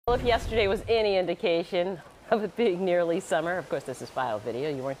Well, if yesterday was any indication of it being nearly summer, of course this is file video,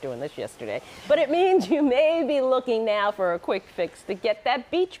 you weren't doing this yesterday, but it means you may be looking now for a quick fix to get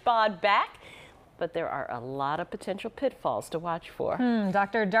that beach bod back. But there are a lot of potential pitfalls to watch for.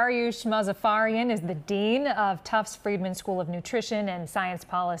 Dr. Dariush Mozaffarian is the Dean of Tufts Friedman School of Nutrition and Science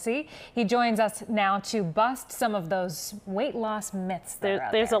Policy. He joins us now to bust some of those weight loss myths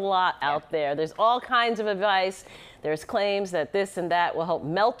There's a lot out there. There's all kinds of advice. There's claims that this and that will help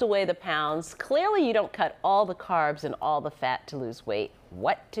melt away the pounds. Clearly you don't cut all the carbs and all the fat to lose weight.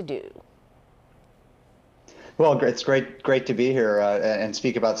 What to do? Well, it's great to be here and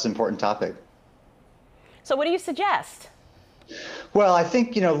speak about this important topic. So what do you suggest? Well, I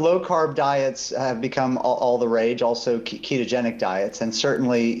think, low carb diets have become all the rage, also ketogenic diets, and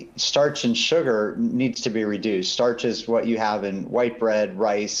certainly starch and sugar needs to be reduced. Starch is what you have in white bread,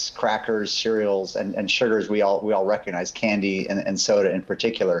 rice, crackers, cereals, and sugars we all recognize, candy and soda in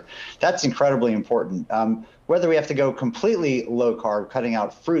particular. That's incredibly important. Whether we have to go completely low carb, cutting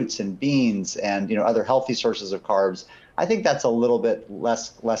out fruits and beans and other healthy sources of carbs, I think that's a little bit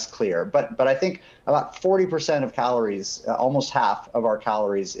less clear. But I think about 40% of calories, almost half of our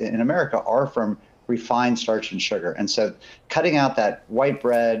calories in America are from refined starch and sugar. And so cutting out that white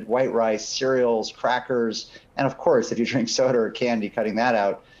bread, white rice, cereals, crackers, and of course, if you drink soda or candy, cutting that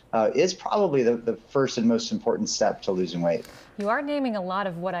out is probably the first and most important step to losing weight. You are naming a lot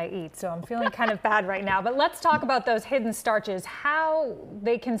of what I eat, so I'm feeling kind of bad right now. But let's talk about those hidden starches, how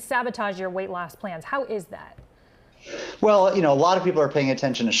they can sabotage your weight loss plans. How is that? Well, a lot of people are paying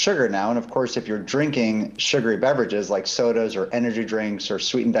attention to sugar now. And of course, if you're drinking sugary beverages like sodas or energy drinks or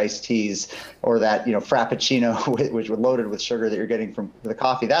sweetened iced teas or that, Frappuccino, which was loaded with sugar that you're getting from the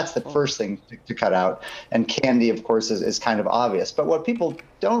coffee, that's the first thing to cut out. And candy, of course, is kind of obvious. But what people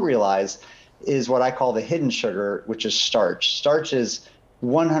don't realize is what I call the hidden sugar, which is starch. Starch is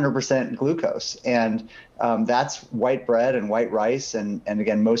 100% glucose. And that's white bread and white rice and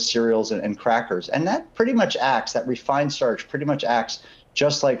again, most cereals and crackers. And that pretty much acts, that refined starch pretty much acts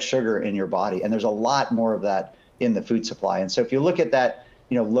just like sugar in your body. And there's a lot more of that in the food supply. And so if you look at that,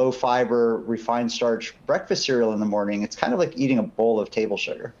 low fiber, refined starch breakfast cereal in the morning, it's kind of like eating a bowl of table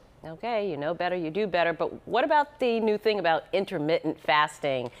sugar. Okay, you know better, you do better. But what about the new thing about intermittent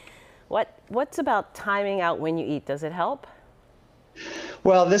fasting? What's about timing out when you eat? Does it help?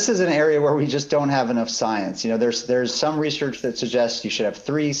 Well, this is an area where we just don't have enough science. There's some research that suggests you should have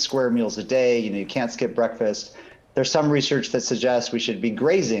 3 square meals a day. You can't skip breakfast. There's some research that suggests we should be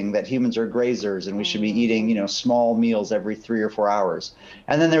grazing, that humans are grazers, and we should be eating, small meals every 3 or 4 hours.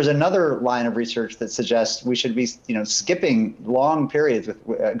 And then there's another line of research that suggests we should be, skipping long periods,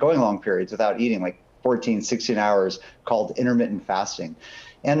 going long periods without eating, like 14, 16 hours, called intermittent fasting.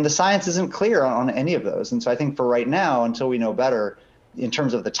 And the science isn't clear on any of those. And so I think for right now, until we know better, in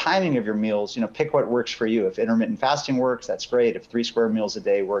terms of the timing of your meals, pick what works for you. If intermittent fasting works, that's great. If 3 square meals a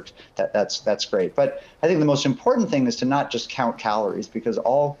day works, that's great. But I think the most important thing is to not just count calories, because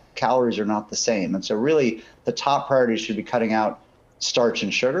all calories are not the same. And so really the top priority should be cutting out starch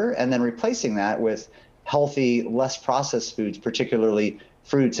and sugar and then replacing that with healthy, less processed foods, particularly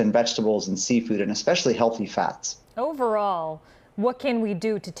fruits and vegetables and seafood, and especially healthy fats. Overall, what can we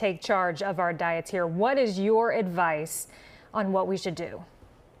do to take charge of our diets here? What is your advice on what we should do?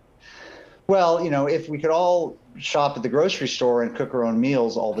 Well, if we could all shop at the grocery store and cook our own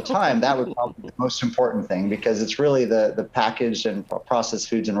meals all the time, that would probably be the most important thing, because it's really the packaged and processed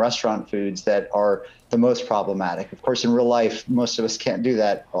foods and restaurant foods that are the most problematic. Of course, in real life, most of us can't do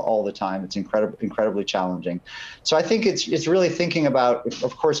that all the time. It's incredibly challenging. So I think it's really thinking about,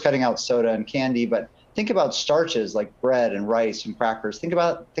 of course, cutting out soda and candy, but think about starches like bread and rice and crackers. Think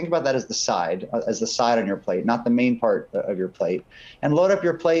about that as the side on your plate, not the main part of your plate. And load up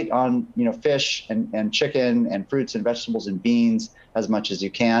your plate on fish and chicken and fruits and vegetables and beans as much as you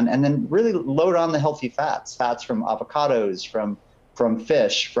can. And then really load on the healthy fats from avocados, from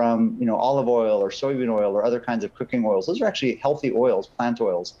fish, from olive oil or soybean oil or other kinds of cooking oils. Those are actually healthy oils, plant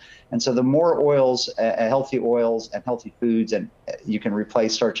oils. And so the more oils, healthy oils and healthy foods, and you can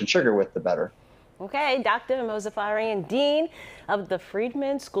replace starch and sugar with, the better. Okay, Dr. Mozaffarian, Dean of the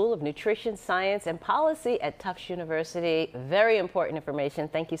Friedman School of Nutrition, Science, and Policy at Tufts University. Very important information.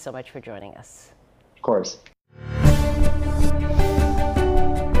 Thank you so much for joining us. Of course.